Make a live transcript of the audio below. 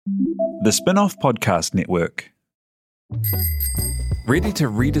The Spin-Off Podcast Network. Ready to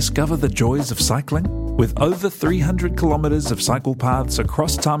rediscover the joys of cycling? With over 300 kilometres of cycle paths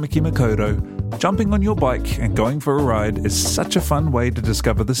across Tāmaki Makaurau, jumping on your bike and going for a ride is such a fun way to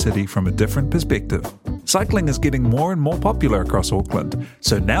discover the city from a different perspective. Cycling is getting more and more popular across Auckland,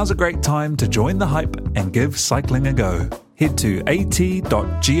 so now's a great time to join the hype and give cycling a go. Head to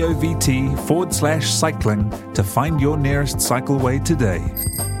at.govt/cycling to find your nearest cycleway today.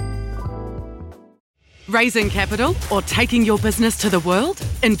 Raising capital or taking your business to the world?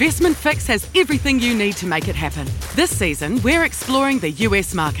 Investment Fix has everything you need to make it happen. This season, we're exploring the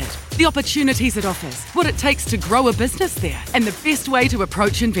US market, the opportunities it offers, what it takes to grow a business there, and the best way to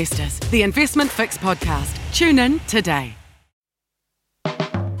approach investors. The Investment Fix podcast. Tune in today.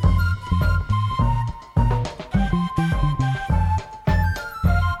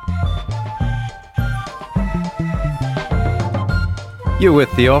 You're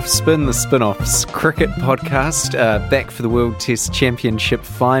with The Offspin, the Spin-Off's cricket podcast, back for the World Test Championship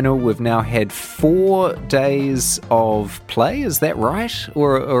final. We've now had 4 days of play, is that right?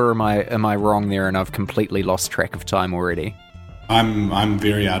 Or am I wrong there and I've completely lost track of time already? I'm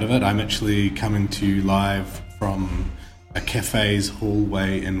very out of it. I'm actually coming to you live from a cafe's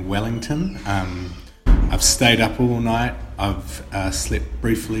hallway in Wellington. I've stayed up all night. I've slept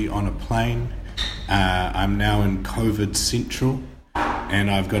briefly on a plane. I'm now in COVID Central. And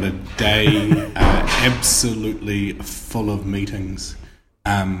I've got a day absolutely full of meetings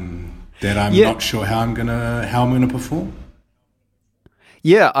that I'm not sure how I'm gonna perform.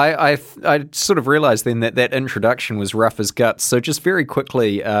 Yeah, I sort of realised then that introduction was rough as guts. So just very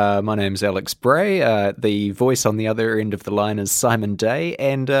quickly, my name's Alex Bray. The voice on the other end of the line is Simon Day,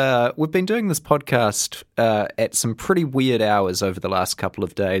 and we've been doing this podcast at some pretty weird hours over the last couple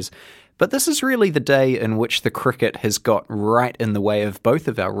of days. But this is really the day in which the cricket has got right in the way of both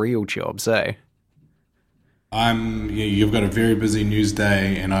of our real jobs, eh? You've got a very busy news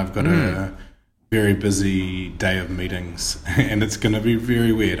day, and I've got a very busy day of meetings, and it's going to be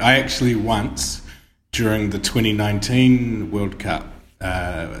very weird. I actually once, during the 2019 World Cup,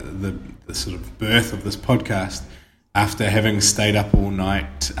 the sort of birth of this podcast, after having stayed up all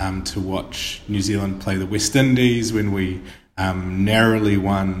night to watch New Zealand play the West Indies when we narrowly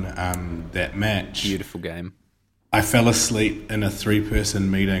won that match. Beautiful game. I fell asleep in a 3-person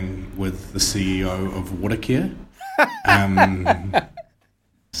meeting with the CEO of Watercare.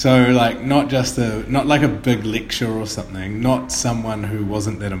 So like not like a big lecture or something, not someone who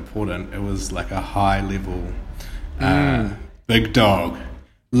wasn't that important. It was like a high level big dog.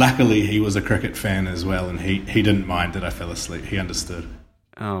 Luckily he was a cricket fan as well, and he didn't mind that I fell asleep. He understood.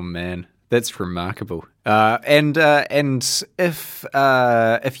 Oh man. That's remarkable. And if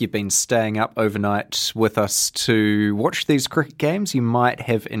you've been staying up overnight with us to watch these cricket games, you might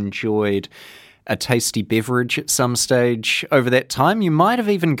have enjoyed a tasty beverage at some stage over that time. You might have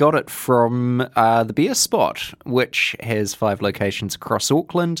even got it from the Beer Spot, which has 5 locations across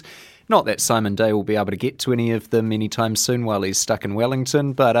Auckland. Not that Simon Day will be able to get to any of them anytime soon while he's stuck in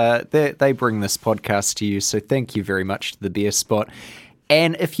Wellington, but they bring this podcast to you, so thank you very much to the Beer Spot.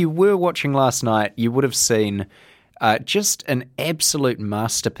 And if you were watching last night, you would have seen just an absolute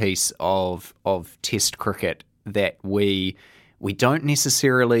masterpiece of Test cricket that we don't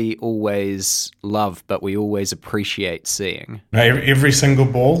necessarily always love, but we always appreciate seeing. Every single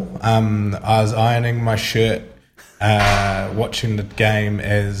ball. I was ironing my shirt, watching the game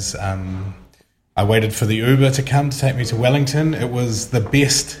as I waited for the Uber to come to take me to Wellington. It was the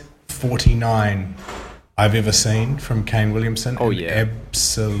best 49 I've ever seen from Kane Williamson. Oh, yeah.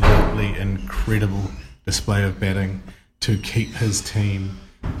 Absolutely incredible display of batting to keep his team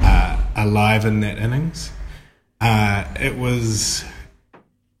alive in that innings. I was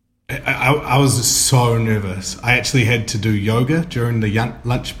just so nervous. I actually had to do yoga during the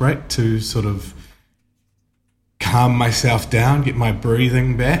lunch break to sort of calm myself down, get my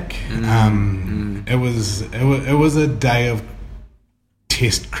breathing back. It was a day of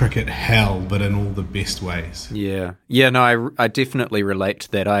Test cricket hell, but in all the best ways. Yeah. No, I definitely relate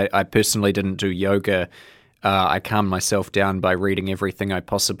to that. I personally didn't do yoga. I calmed myself down by reading everything I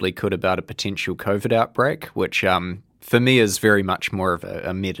possibly could about a potential COVID outbreak, which for me is very much more of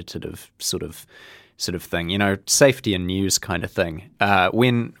a meditative sort of thing, safety and news kind of thing.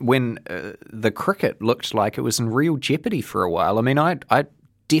 When the cricket looked like it was in real jeopardy for a while, I mean, I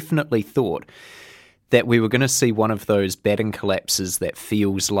definitely thought that we were going to see one of those batting collapses that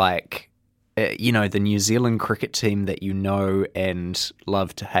feels like, the New Zealand cricket team that you know and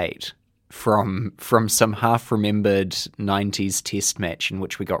love to hate from some half-remembered 90s Test match in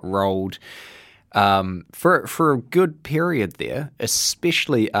which we got rolled For a good period there,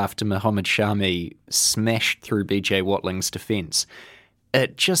 especially after Mohamed Shami smashed through BJ Watling's defence,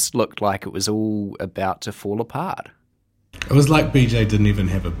 it just looked like it was all about to fall apart. It was like BJ didn't even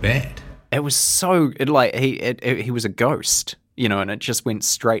have a bat. It was he was a ghost, and it just went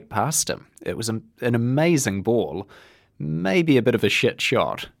straight past him. It was an amazing ball, maybe a bit of a shit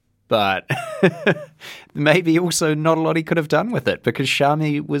shot, but maybe also not a lot he could have done with it because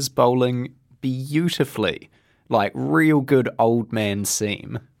Shami was bowling beautifully, like real good old man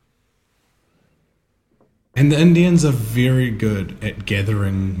seam. And the Indians are very good at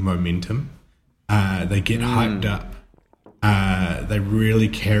gathering momentum. They get hyped up. They really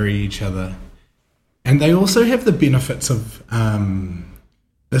carry each other. And they also have the benefits of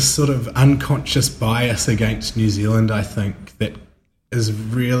this sort of unconscious bias against New Zealand, I think, that is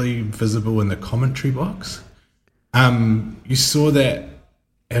really visible in the commentary box. You saw that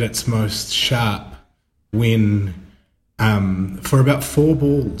at its most sharp when, for about 4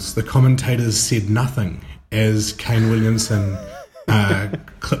 balls, the commentators said nothing as Kane Williamson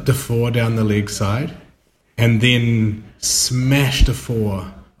clipped a 4 down the leg side and then smashed a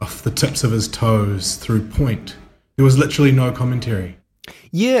 4 off the tips of his toes through point. There was literally no commentary.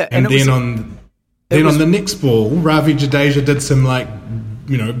 Yeah, and then on the next ball, Ravi Jadeja did some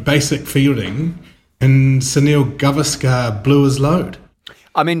basic fielding, and Sunil Gavaskar blew his load.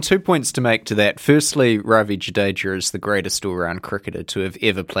 I mean, 2 points to make to that. Firstly, Ravi Jadeja is the greatest all-round cricketer to have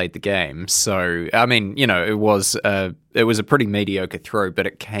ever played the game. So, I mean, it was a pretty mediocre throw, but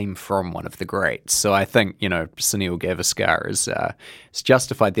it came from one of the greats. So I think, Sunil Gavaskar is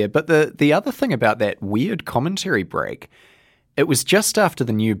justified there. But the other thing about that weird commentary break, it was just after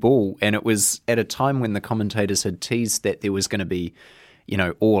the new ball, and it was at a time when the commentators had teased that there was going to be,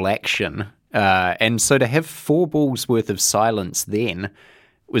 all action. And so to have 4 balls worth of silence then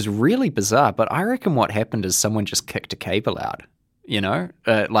was really bizarre. But I reckon what happened is someone just kicked a cable out,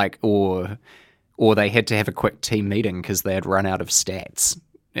 or they had to have a quick team meeting because they had run out of stats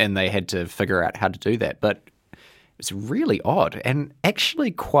and they had to figure out how to do that. But it was really odd and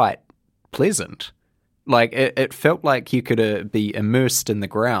actually quite pleasant. Like, it felt like you could be immersed in the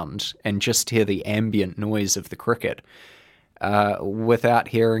ground and just hear the ambient noise of the cricket without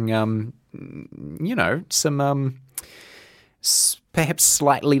hearing, some perhaps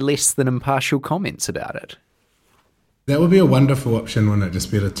slightly less than impartial comments about it. That would be a wonderful option, wouldn't it?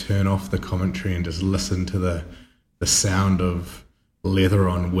 Just be able to turn off the commentary and just listen to the sound of leather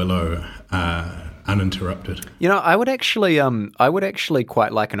on willow uninterrupted. I would actually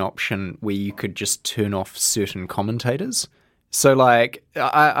quite like an option where you could just turn off certain commentators. So, like,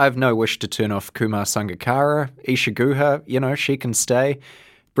 I've no wish to turn off Kumar Sangakkara, Isha Guha, she can stay.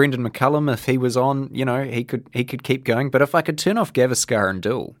 Brendan McCullum, if he was on, he could keep going. But if I could turn off Gavaskar and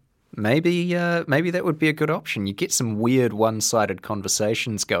Dool, maybe that would be a good option. You get some weird one-sided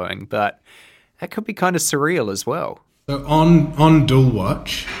conversations going, but that could be kind of surreal as well. So on Dool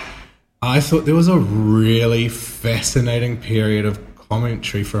Watch, I thought there was a really fascinating period of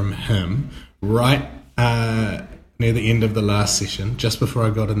commentary from him right near the end of the last session, just before I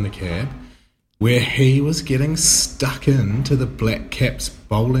got in the cab, where he was getting stuck into the Black Caps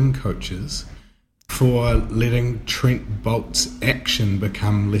bowling coaches for letting Trent Bolt's action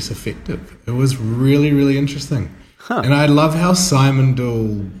become less effective. It was really, really interesting. Huh. And I love how Simon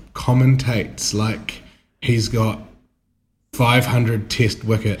Dool commentates like he's got 500 test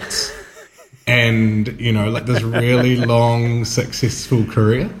wickets and, like this really long, successful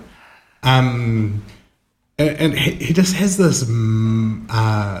career. And he just has this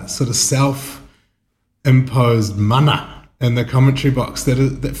sort of self-imposed mana in the commentary box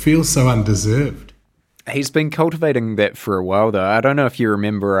that feels so undeserved. He's been cultivating that for a while, though. I don't know if you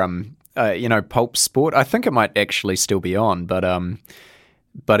remember, Pulp Sport. I think it might actually still be on, but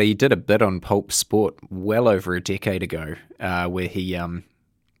he did a bit on Pulp Sport well over a decade ago, where he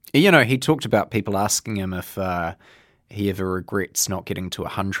talked about people asking him if he ever regrets not getting to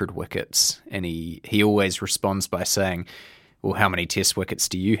 100 wickets, and he always responds by saying, "Well, how many Test wickets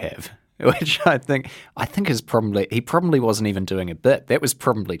do you have?" Which I think is probably, he probably wasn't even doing a bit. That was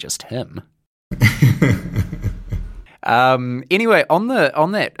probably just him. Anyway, on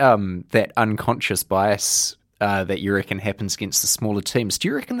that unconscious bias that you reckon happens against the smaller teams, do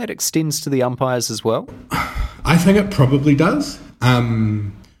you reckon that extends to the umpires as well? I think it probably does.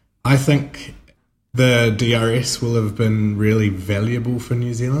 I think the DRS will have been really valuable for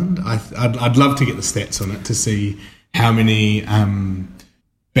New Zealand. I'd love to get the stats on it to see how many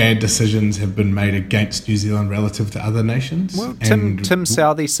bad decisions have been made against New Zealand relative to other nations. Well, Tim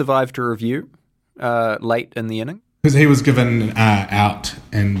Southey survived a review late in the inning. Because he was given out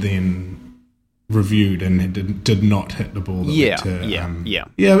and then reviewed and did not hit the ball.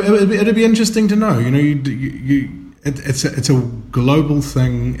 It'd be interesting to know. It's a global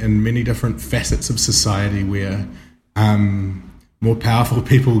thing in many different facets of society where more powerful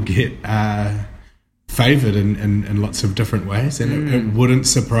people get favoured in lots of different ways, and it wouldn't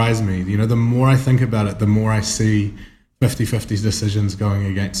surprise me. The more I think about it, the more I see 50-50 decisions going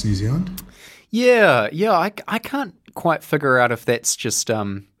against New Zealand. Yeah, I can't quite figure out if that's just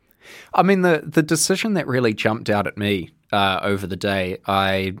the decision that really jumped out at me over the day.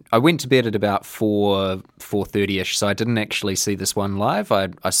 I went to bed at about 4:30ish, so I didn't actually see this one live.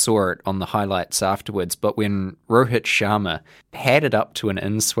 I saw it on the highlights afterwards, but when Rohit Sharma had it up to an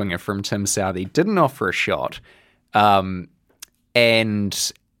in-swinger from Tim Southee, didn't offer a shot, and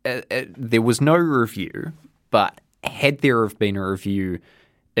there was no review, but had there have been a review,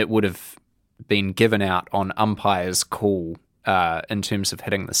 it would have been given out on umpire's call in terms of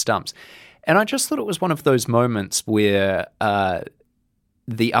hitting the stumps. And I just thought it was one of those moments where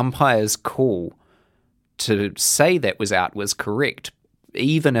the umpire's call to say that was out was correct.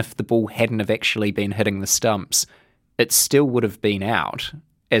 Even if the ball hadn't have actually been hitting the stumps, it still would have been out,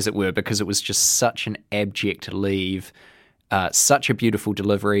 as it were, because it was just such an abject leave, such a beautiful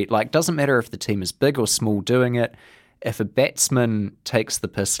delivery. Like, doesn't matter if the team is big or small doing it. If a batsman takes the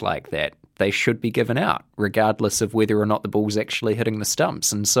piss like that, they should be given out, regardless of whether or not the ball's actually hitting the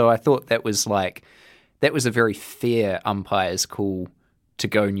stumps. And so I thought that was a very fair umpire's call to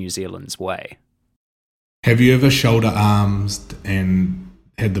go New Zealand's way. Have you ever shoulder armed and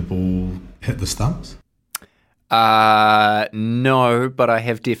had the ball hit the stumps? No, but I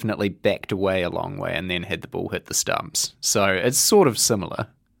have definitely backed away a long way and then had the ball hit the stumps. So it's sort of similar.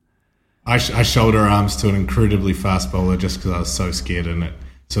 I shoulder arms to an incredibly fast bowler just because I was so scared, and it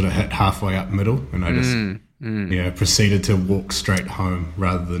sort of hit halfway up middle, and I just proceeded to walk straight home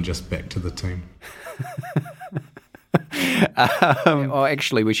rather than just back to the team.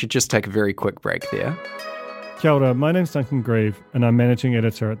 Actually, we should just take a very quick break there. Kia ora, my name's Duncan Grieve, and I'm managing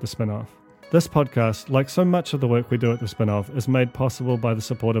editor at The Spinoff. This podcast, like so much of the work we do at The Spinoff, is made possible by the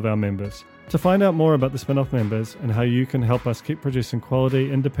support of our members. To find out more about The Spinoff members and how you can help us keep producing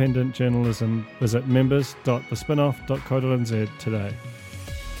quality, independent journalism, visit members.thespinoff.co.nz today.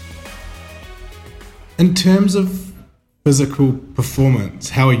 In terms of physical performance,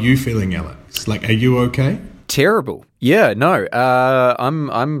 how are you feeling, Alex? Like, are you okay? Terrible. Yeah, no,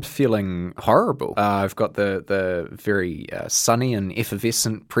 I'm feeling horrible. I've got the very sunny and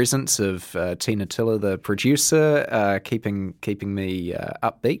effervescent presence of Tina Tiller, the producer, keeping me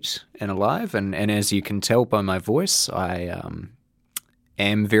upbeat and alive. And as you can tell by my voice, I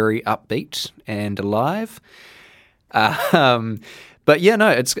am very upbeat and alive. But yeah, no,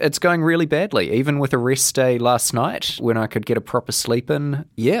 it's going really badly. Even with a rest day last night when I could get a proper sleep in,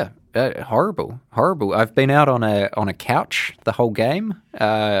 horrible. I've been out on a couch the whole game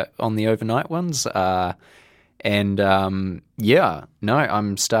on the overnight ones, I'm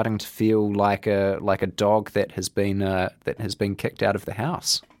starting to feel like a dog that has been kicked out of the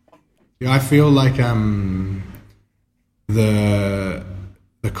house. Yeah, I feel like the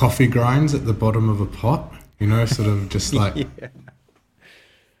coffee grinds at the bottom of a pot, sort of just like. Yeah.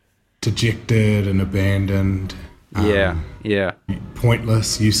 Dejected and abandoned.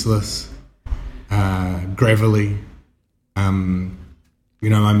 Pointless, useless, gravelly.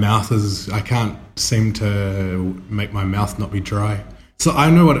 My mouth I can't seem to make my mouth not be dry. So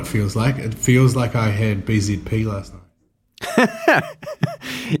I know what it feels like. It feels like I had BZP last night.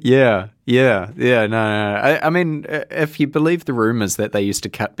 Yeah. No. I mean, if you believe the rumours that they used to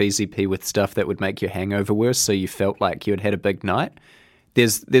cut BZP with stuff that would make your hangover worse, so you felt like you had a big night,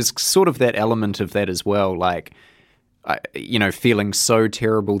 there's sort of that element of that as well. Like, feeling so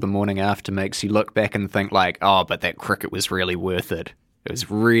terrible the morning after makes you look back and think like, oh, but that cricket was really worth it. It was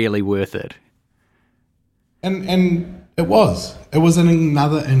really worth it. And it was. It was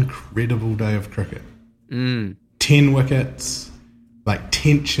another incredible day of cricket. 10 wickets, like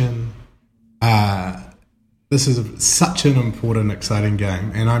tension. This is such an important, exciting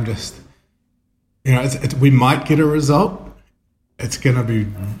game. And I'm just, we might get a result. It's going to be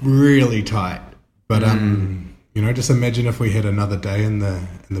really tight. But, just imagine if we had another day in the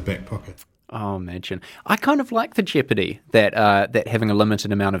back pocket. Oh, imagine. I kind of like the jeopardy that having a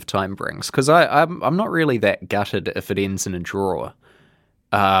limited amount of time brings, because I'm not really that gutted if it ends in a draw.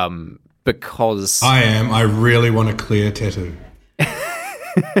 Because... I am. I really want a clear tattoo.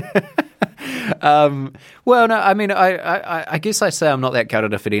 Well, no, I mean, I guess I say I'm not that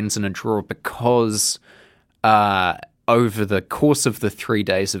gutted if it ends in a draw because over the course of the 3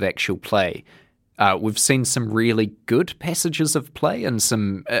 days of actual play, We've seen some really good passages of play and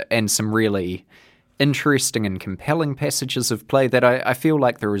some really interesting and compelling passages of play that I feel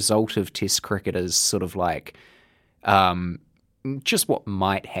like the result of Test cricket is sort of like just what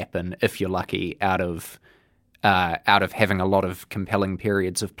might happen if you're lucky out of having a lot of compelling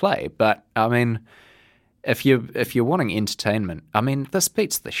periods of play. But I mean, if you're wanting entertainment, I mean, this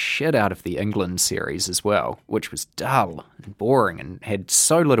beats the shit out of the England series as well, which was dull and boring and had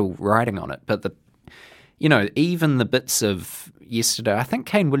so little writing on it. But even the bits of yesterday, I think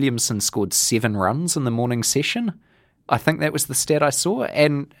Kane Williamson scored 7 runs in the morning session. I think that was the stat I saw,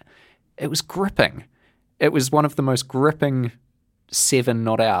 and it was gripping. It was one of the most gripping 7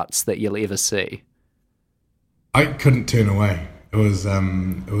 not outs that you'll ever see. I couldn't turn away. It was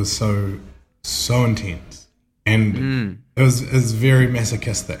so intense, and it was very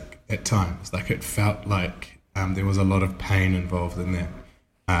masochistic at times. Like, it felt like there was a lot of pain involved in that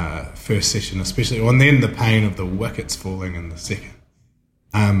first session, especially, and then the pain of the wickets falling in the second.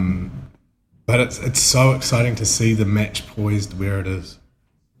 But it's so exciting to see the match poised where it is.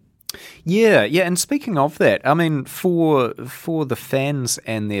 Yeah, and speaking of that, I mean, for the fans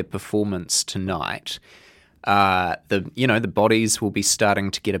and their performance tonight, the bodies will be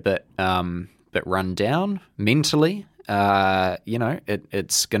starting to get a bit run down mentally.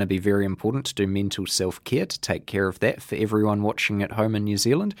 It's going to be very important to do mental self-care, to take care of that for everyone watching at home in New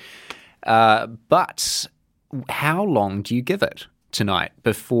Zealand. But how long do you give it tonight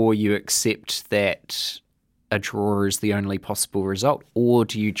before you accept that a draw is the only possible result? Or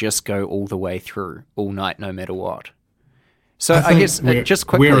do you just go all the way through, all night, no matter what? So I guess just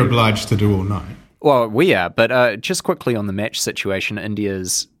quickly... We're obliged to do all night. Well, we are, but just quickly on the match situation,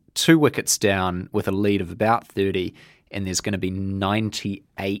 India's 2 wickets down with a lead of about 30, and there's going to be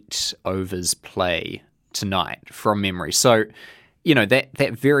 98 overs play tonight from memory. So,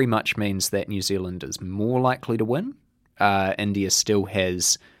 that very much means that New Zealand is more likely to win. India still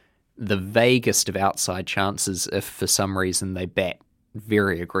has the vaguest of outside chances if for some reason they bat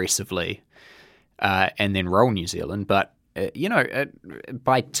very aggressively and then roll New Zealand. But,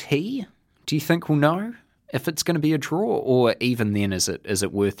 by tea, do you think we'll know if it's going to be a draw? Or even then, is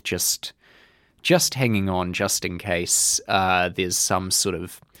it worth just hanging on just in case there's some sort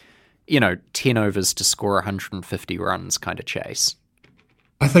of, 10 overs to score 150 runs kind of chase?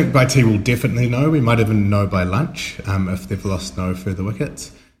 I think by tea we'll definitely know. We might even know by lunch if they've lost no further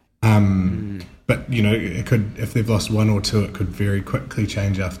wickets. But, it could, if they've lost 1 or 2, it could very quickly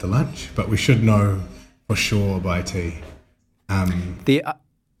change after lunch. But we should know for sure by tea.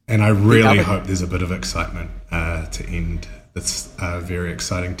 And I really hope there's a bit of excitement to end this very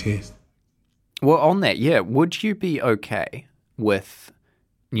exciting test. Well, on that, would you be okay with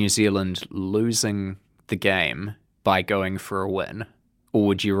New Zealand losing the game by going for a win? Or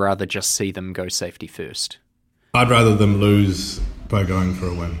would you rather just see them go safety first? I'd rather them lose by going for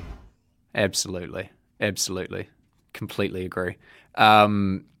a win. Absolutely. Completely agree.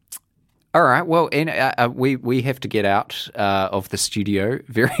 All right, well, we have to get out of the studio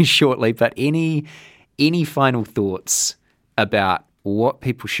very shortly, but any final thoughts about what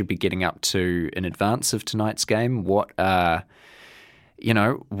people should be getting up to in advance of tonight's game? What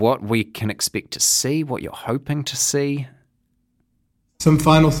we can expect to see, what you're hoping to see? Some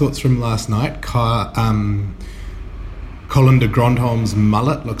final thoughts from last night. Colin de Grandhomme's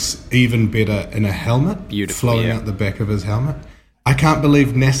mullet looks even better in a helmet, flowing out the back of his helmet. I can't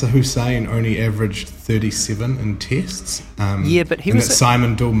believe Nasser Hussain only averaged 37 in tests. But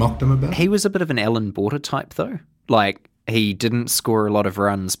Simon Doull mocked him about. He was a bit of an Alan Border type, though. Like, he didn't score a lot of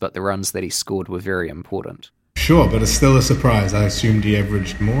runs, but the runs that he scored were very important. Sure, but it's still a surprise. I assumed he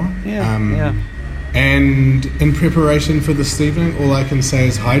averaged more. Yeah. And in preparation for this evening, all I can say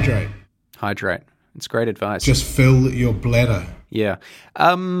is hydrate. Hydrate. It's great advice. Just fill your bladder. Yeah.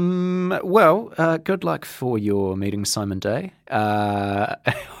 Good luck for your meeting, Simon Day.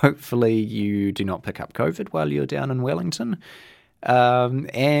 Hopefully you do not pick up COVID while you're down in Wellington.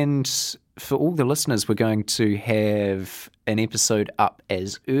 And for all the listeners, we're going to have an episode up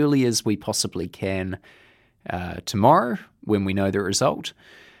as early as we possibly can tomorrow when we know the result.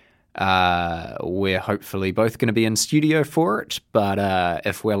 We're hopefully both going to be in studio for it, but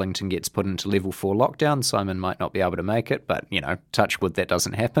if Wellington gets put into level 4 lockdown, Simon might not be able to make it, but, touch wood, that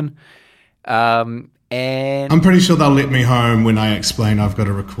doesn't happen. And I'm pretty sure they'll let me home when I explain I've got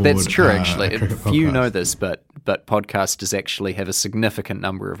to record. That's true, actually. You know this, but podcasters actually have a significant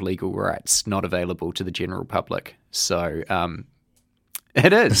number of legal rights not available to the general public. So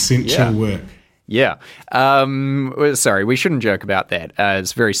it is. Essential work. Yeah. Sorry, we shouldn't joke about that.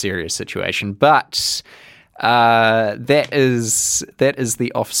 It's a very serious situation. But that is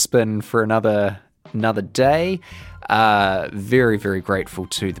the off spin for another another day. Very, very grateful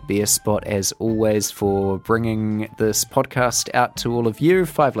to the Beer Spot, as always, for bringing this podcast out to all of you.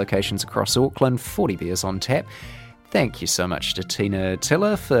 5 locations across Auckland, 40 beers on tap. Thank you so much to Tina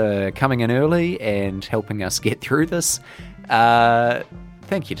Tiller for coming in early and helping us get through this.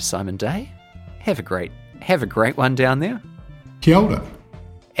 Thank you to Simon Day. Have a great one down there. Kia ora.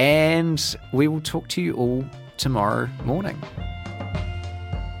 And we will talk to you all tomorrow morning.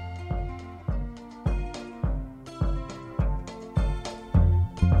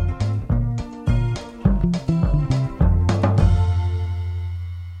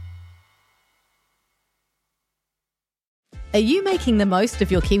 Are you making the most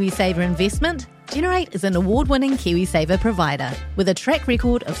of your KiwiSaver investment? Generate is an award-winning KiwiSaver provider with a track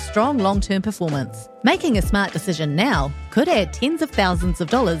record of strong long-term performance. Making a smart decision now could add tens of thousands of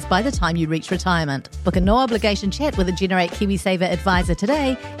dollars by the time you reach retirement. Book a no-obligation chat with a Generate KiwiSaver advisor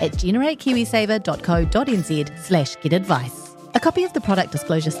today at generatekiwisaver.co.nz/get-advice. A copy of the product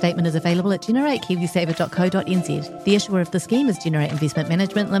disclosure statement is available at generatekiwisaver.co.nz. The issuer of the scheme is Generate Investment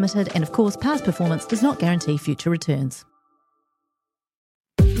Management Limited, and of course, past performance does not guarantee future returns.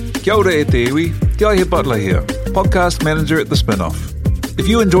 Kia ora e te iwi, Te Aihe Butler here, podcast manager at The Spinoff. If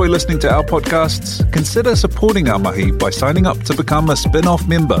you enjoy listening to our podcasts, consider supporting our mahi by signing up to become a Spinoff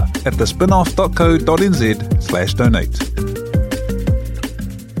member at thespinoff.co.nz/donate.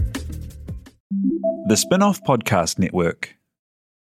 The Spinoff Podcast Network.